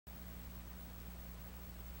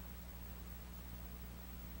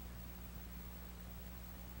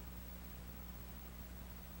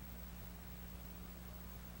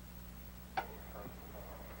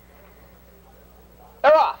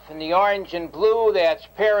In the orange and blue, that's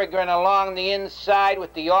Peregrine along the inside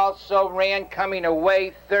with the Also Ran coming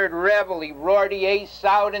away. Third, Rebel. He roared the ace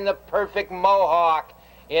out in the Perfect Mohawk.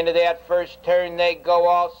 Into that first turn they go.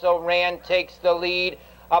 Also Ran takes the lead.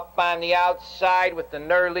 Up on the outside with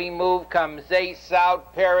an early move comes Ace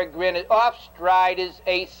Out. Peregrine off stride is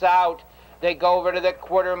Ace Out. They go over to the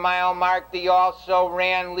quarter-mile mark. The Also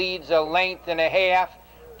Ran leads a length and a half.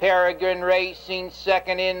 Peregrine racing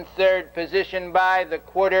second in third, position by the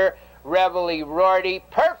quarter. Reveille Rorty.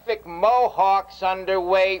 Perfect Mohawk's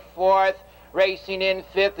underway fourth. Racing in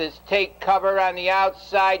fifth is Take Cover on the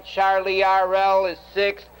outside. Charlie RL is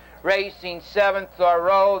sixth. Racing seventh,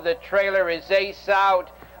 Thoreau. The trailer is Ace Out.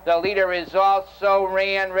 The leader is Also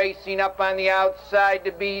Ran. Racing up on the outside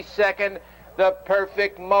to be second. The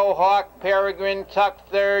Perfect Mohawk. Peregrine tucked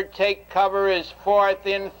third. Take Cover is fourth.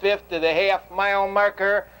 In fifth to the half-mile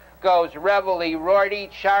marker goes Reveille Rorty.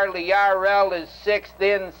 Charlie RL is sixth.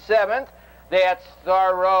 In seventh, that's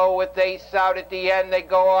Thoreau with Ace Out at the end. They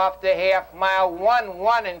go off the half-mile.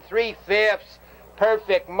 1 3/5.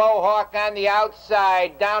 Perfect Mohawk on the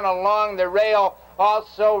outside. Down along the rail.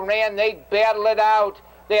 Also Ran. They battle it out.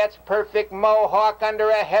 That's Perfect Mohawk under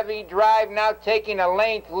a heavy drive, now taking a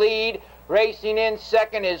length lead. Racing in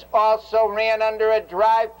second is Also Ran under a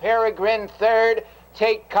drive. Peregrine third.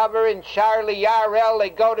 Take Cover and Charlie RL. They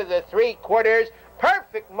go to the three-quarters.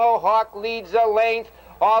 Perfect Mohawk leads a length.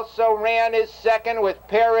 Also Ran is second with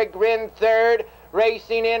Peregrine third.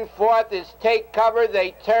 Racing in fourth is Take Cover.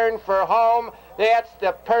 They turn for home. That's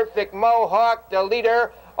the Perfect Mohawk, the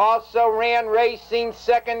leader. Also Ran racing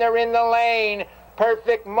second. They're in the lane.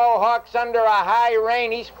 Perfect Mohawk's under a high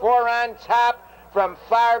rein. He's four on top. From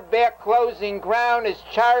far back closing ground is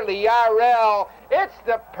Charlie RL. It's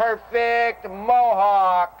the Perfect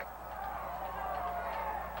Mohawk.